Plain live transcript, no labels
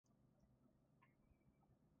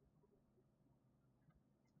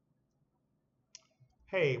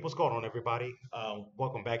Hey, what's going on, everybody?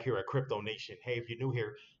 Welcome back here at Crypto Nation. Hey, if you're new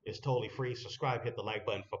here, it's totally free. Subscribe, hit the like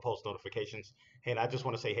button for post notifications. Hey, and I just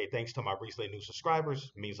want to say, hey, thanks to my recently new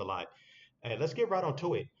subscribers, means a lot. And let's get right on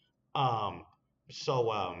to it. Um,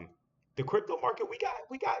 so the crypto market, we got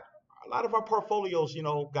a lot of our portfolios,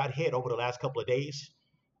 got hit over the last couple of days.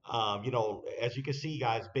 As you can see,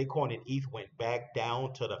 guys, Bitcoin and ETH went back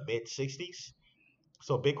down to the mid 60s.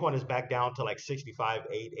 So Bitcoin is back down to like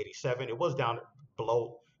 65,887. It was down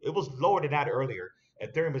below. It was lower than that earlier.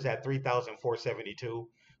 Ethereum is at 3,472.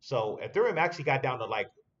 So Ethereum actually got down to like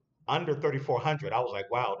under 3,400. I was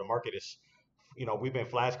like, wow, the market is, we've been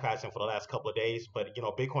flash crashing for the last couple of days, but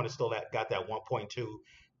Bitcoin is still got that 1.2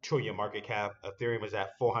 trillion market cap. Ethereum is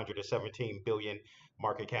at 417 billion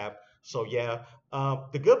market cap. So yeah,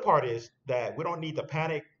 the good part is that we don't need to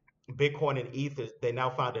panic. Bitcoin and ETH they now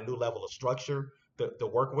found a new level of structure to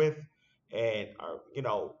work with, and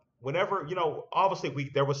whenever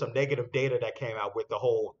obviously there was some negative data that came out with the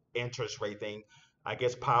whole interest rate thing. I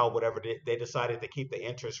guess Powell, whatever they decided to keep the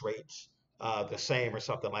interest rates the same or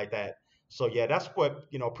something like that. So yeah, that's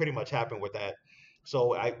what pretty much happened with that.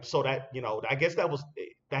 I guess that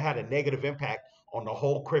had a negative impact on the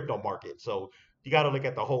whole crypto market. So you got to look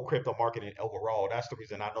at the whole crypto market and overall. That's the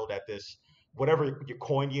reason I know that this whatever your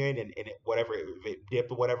coin you're in and whatever if it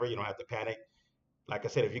dipped or whatever, you don't have to panic. Like I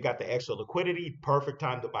said, if you got the extra liquidity, perfect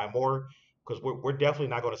time to buy more because we're definitely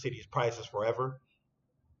not going to see these prices forever.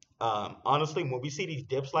 Honestly, when we see these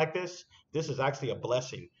dips like this is actually a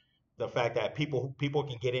blessing. The fact that people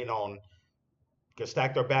can get in on can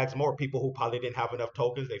stack their bags more. People who probably didn't have enough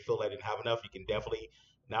tokens, they feel they didn't have enough. You can definitely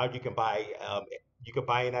now you can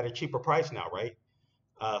buy in at a cheaper price now, right?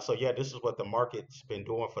 So yeah, this is what the market's been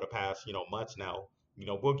doing for the past months now.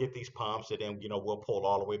 We'll get these pumps and then we'll pull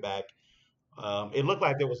all the way back. It looked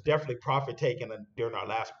like there was definitely profit taken during our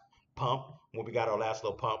last pump when we got our last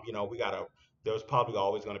little pump. There's probably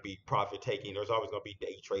always going to be profit taking. There's always going to be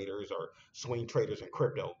day traders or swing traders in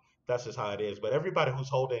crypto. That's just how it is. But everybody who's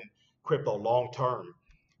holding crypto long term,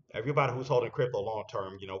 everybody who's holding crypto long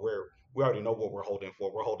term, we already know what we're holding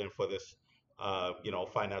for. We're holding for this,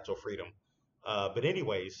 financial freedom. But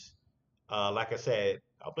anyways, like I said,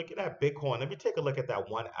 I'm looking at Bitcoin. Let me take a look at that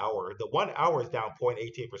 1 hour. The 1 hour is down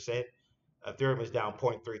 0.18%. Ethereum is down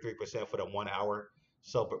 0.33% for the 1 hour.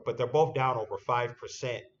 So, but they're both down over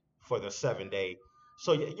 5% for the 7 day.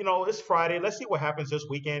 So, it's Friday. Let's see what happens this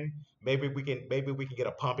weekend. Maybe we can get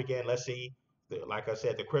a pump again. Let's see. Like I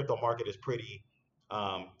said, the crypto market is pretty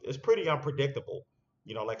unpredictable.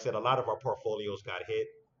 Like I said, a lot of our portfolios got hit.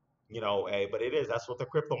 But that's what the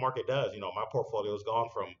crypto market does. My portfolio's gone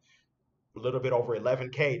from a little bit over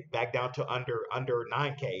 11K back down to under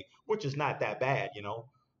 9K, which is not that bad,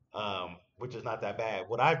 which is not that bad.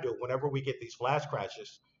 What I do whenever we get these flash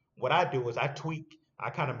crashes, what I do is I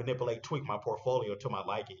kind of tweak my portfolio to my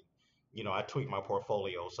liking. I tweak my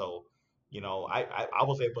portfolio. So, I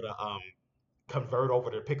was able to convert over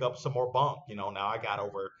to pick up some more bunk. Now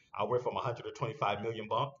I went from 125 million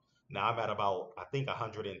bunk. Now I'm at about, I think,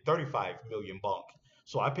 135 million bunk.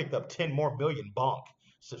 So I picked up 10 more million bunk,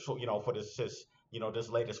 for this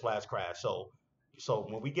latest flash crash. So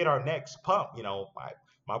when we get our next pump,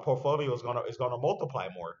 my portfolio is gonna multiply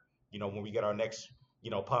more. When we get our next,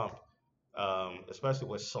 pump, especially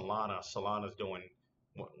with Solana. Solana's doing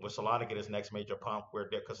when Solana get its next major pump,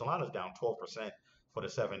 because Solana's down 12% for the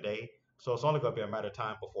 7 day. So it's only going to be a matter of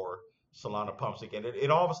time before Solana pumps again. It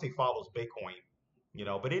obviously follows Bitcoin,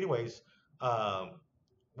 But anyways,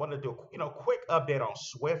 want to do quick update on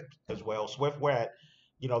Swift as well. Swift, we're at,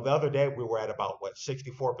 the other day we were at about what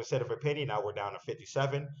 64% of a penny. Now we're down to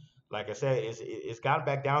 57. Like I said, it's gotten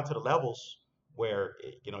back down to the levels where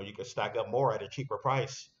you can stack up more at a cheaper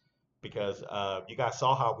price because you guys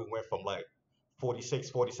saw how we went from like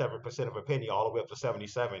 46, 47% of a penny all the way up to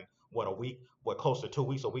 77. What a week? What close to 2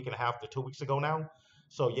 weeks? A week and a half to 2 weeks ago now.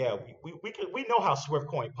 So yeah, we know how Swift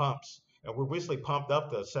coin pumps, and we recently pumped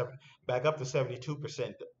up to back up to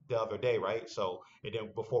 72% the other day, right? So and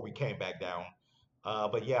then before we came back down.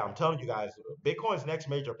 But yeah, I'm telling you guys, Bitcoin's next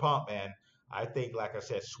major pump, man. I think, like I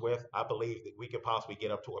said, Swift. I believe that we could possibly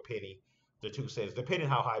get up to a penny to 2 cents, depending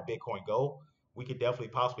how high Bitcoin go. We could definitely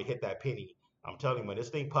possibly hit that penny. I'm telling you, when this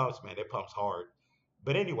thing pumps, man, it pumps hard.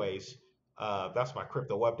 But anyways, that's my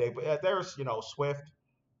crypto update. But there's Swift.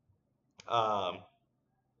 Um,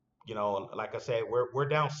 like I said, we're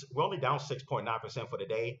down. We're only down 6.9% for the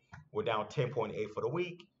day. We're down 10.8 for the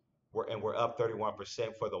week. We're up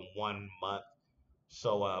 31% for the 1 month.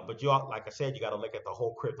 So, but like I said, you got to look at the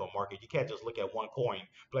whole crypto market. You can't just look at one coin.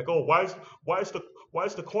 Like, oh, why is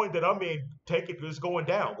the coin that I'm in taking is going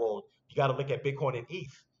down? Well, you got to look at Bitcoin and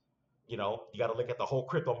ETH. You got to look at the whole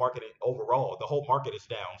crypto market overall. The whole market is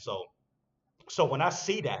down. So when I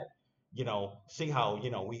see that, see how,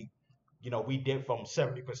 we did from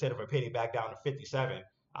 70% of a penny back down to 57.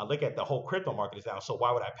 I look at the whole crypto market is down. So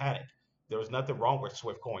why would I panic? There was nothing wrong with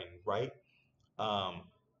Swift coin, right? Um,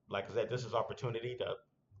 like I said, this is opportunity to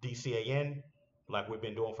DCA in, like we've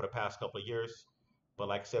been doing for the past couple of years. But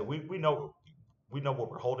like I said, we know what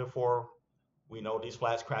we're holding for. We know these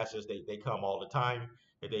flash crashes, they come all the time.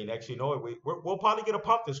 And then next you know it, we'll probably get a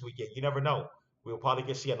pump this weekend. You never know. We'll probably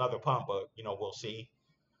get see another pump, but we'll see.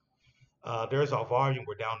 There's our volume.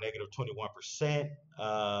 We're down negative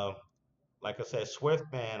 21%. Like I said, Swift,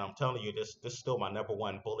 man, I'm telling you, this is still my number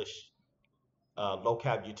one bullish low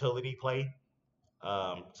cap utility play.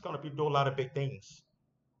 It's gonna be do a lot of big things.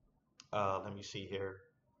 Let me see here,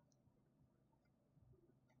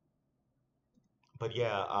 but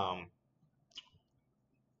yeah,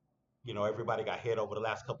 everybody got hit over the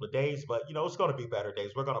last couple of days, but it's gonna be better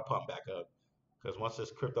days. We're gonna pump back up because once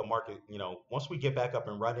this crypto market, once we get back up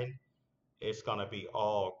and running, it's gonna be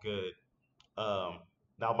all good. Um,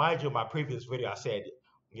 Now, mind you, my previous video, I said,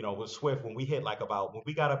 with Swift, when we hit like about when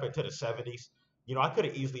we got up into the 70s, I could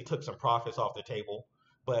have easily took some profits off the table,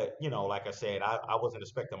 but like I said, I wasn't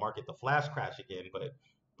expecting the market to flash crash again, but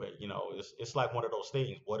it's like one of those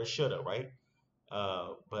things, woulda, shoulda, right?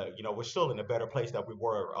 But we're still in a better place than we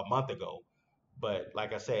were a month ago. But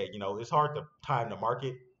like I said, it's hard to time the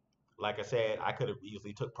market. Like I said, I could have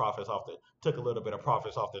easily took a little bit of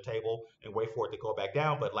profits off the table and wait for it to go back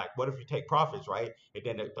down. But like, what if you take profits, right? And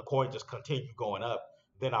then the coin just continue going up?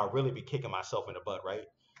 Then I'll really be kicking myself in the butt, right?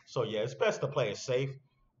 So yeah, it's best to play it safe.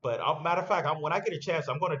 But matter of fact, when I get a chance,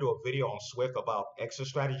 I'm going to do a video on Swift about exit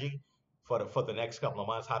strategy for the next couple of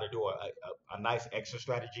months, how to do a nice exit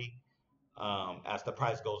strategy as the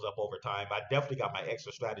price goes up over time. I definitely got my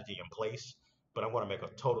extra strategy in place, but I'm going to make a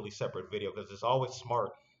totally separate video because it's always smart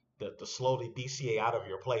to slowly DCA out of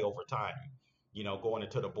your play over time, going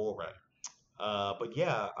into the bull run. But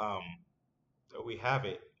yeah, we have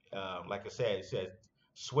it. Like I said, it says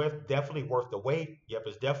Swift definitely worth the wait. Yep,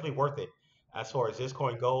 it's definitely worth it. As far as this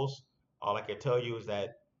coin goes, all I can tell you is that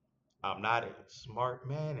I'm not a smart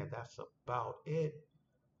man, and that's about it.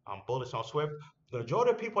 I'm bullish on Swift. The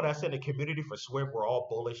majority of people that's in the community for Swift, we're all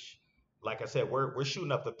bullish. Like I said, we're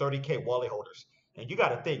shooting up to 30K wallet holders. And you got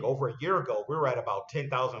to think, over a year ago, we were at about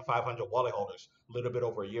 10,500 wallet holders, a little bit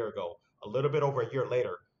over a year ago. A little bit over a year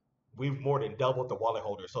later, we've more than doubled the wallet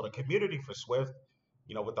holders. So the community for Swift,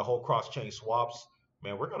 with the whole cross-chain swaps,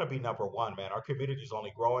 man, we're gonna be number one, man. Our community is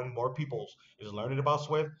only growing. More people is learning about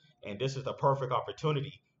Swift, and this is the perfect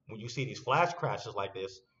opportunity when you see these flash crashes like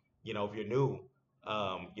this. If you're new,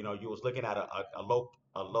 you was looking at a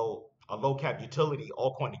low cap utility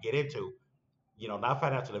altcoin to get into. Not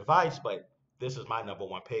financial advice, but this is my number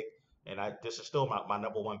one pick, and this is still my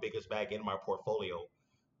number one biggest bag in my portfolio.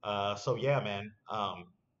 So yeah, man,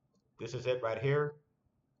 this is it right here.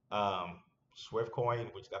 Um, Swift coin,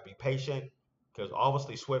 we just got to be patient because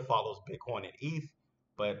obviously Swift follows Bitcoin and ETH,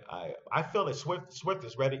 but I feel that Swift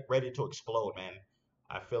is ready to explode, man.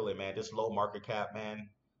 I feel it, man. This low market cap, man,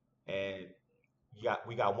 and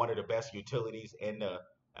we got one of the best utilities in the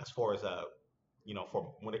as far as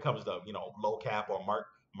for when it comes to low cap or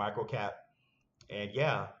micro cap, and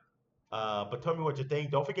yeah. But tell me what you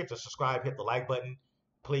think. Don't forget to subscribe, hit the like button.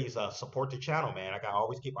 Please support the channel, man.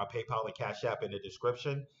 Always keep my PayPal and Cash App in the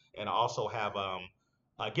description, and I also have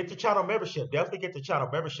get the channel membership. Definitely get the channel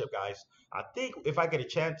membership, guys. I think if I get a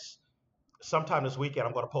chance, sometime this weekend,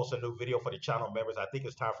 I'm going to post a new video for the channel members. I think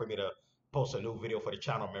it's time for me to post a new video for the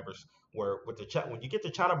channel members. Where with the chat, when you get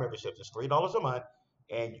the channel membership, it's $3 a month,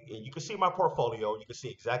 and you can see my portfolio. You can see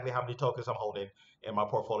exactly how many tokens I'm holding in my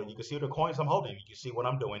portfolio. You can see the coins I'm holding. You can see what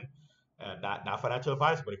I'm doing. Not financial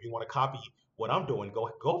advice, but if you want to copy what I'm doing,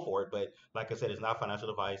 go for it. But like I said, it's not financial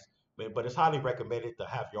advice, but it's highly recommended to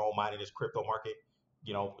have your own mind in this crypto market.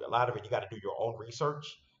 A lot of it you got to do your own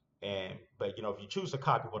research, but if you choose to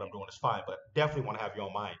copy what I'm doing, it's fine. But definitely want to have your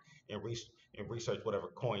own mind and research whatever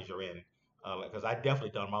coins you're in, because I definitely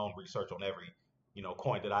done my own research on every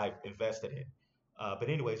coin that I've invested in. But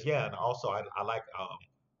anyways, yeah, and also I like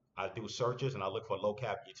I do searches and I look for low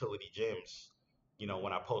cap utility gems,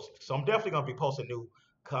 when I post. So I'm definitely gonna be posting new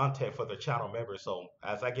content for the channel members. So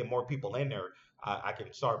as I get more people in there, I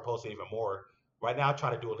can start posting even more. Right now, I try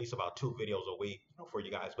to do at least about 2 videos a week, for you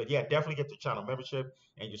guys. But yeah, definitely get the channel membership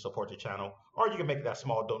and you support the channel, or you can make that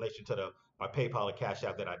small donation to the my PayPal and Cash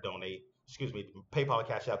App that I donate. Excuse me, PayPal and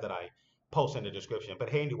Cash App that I post in the description. But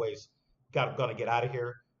hey, anyways, gonna get out of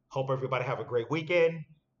here. Hope everybody have a great weekend.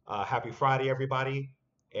 Happy Friday, everybody.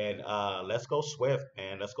 And let's go Swift,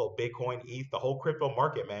 man. Let's go Bitcoin, ETH, the whole crypto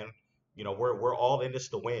market, man. We're all in this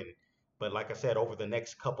to win. But like I said, over the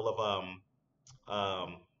next couple of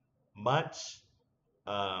um months,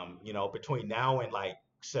 between now and like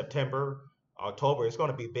September, October, it's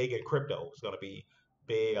going to be big in crypto. It's going to be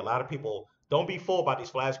big. A lot of people don't be fooled by these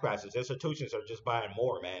flash crashes. Institutions are just buying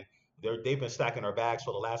more, man. They've been stacking their bags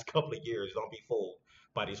for the last couple of years. Don't be fooled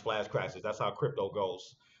by these flash crashes. That's how crypto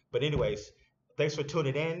goes. But anyways, thanks for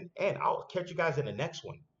tuning in, and I'll catch you guys in the next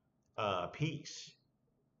one. Peace.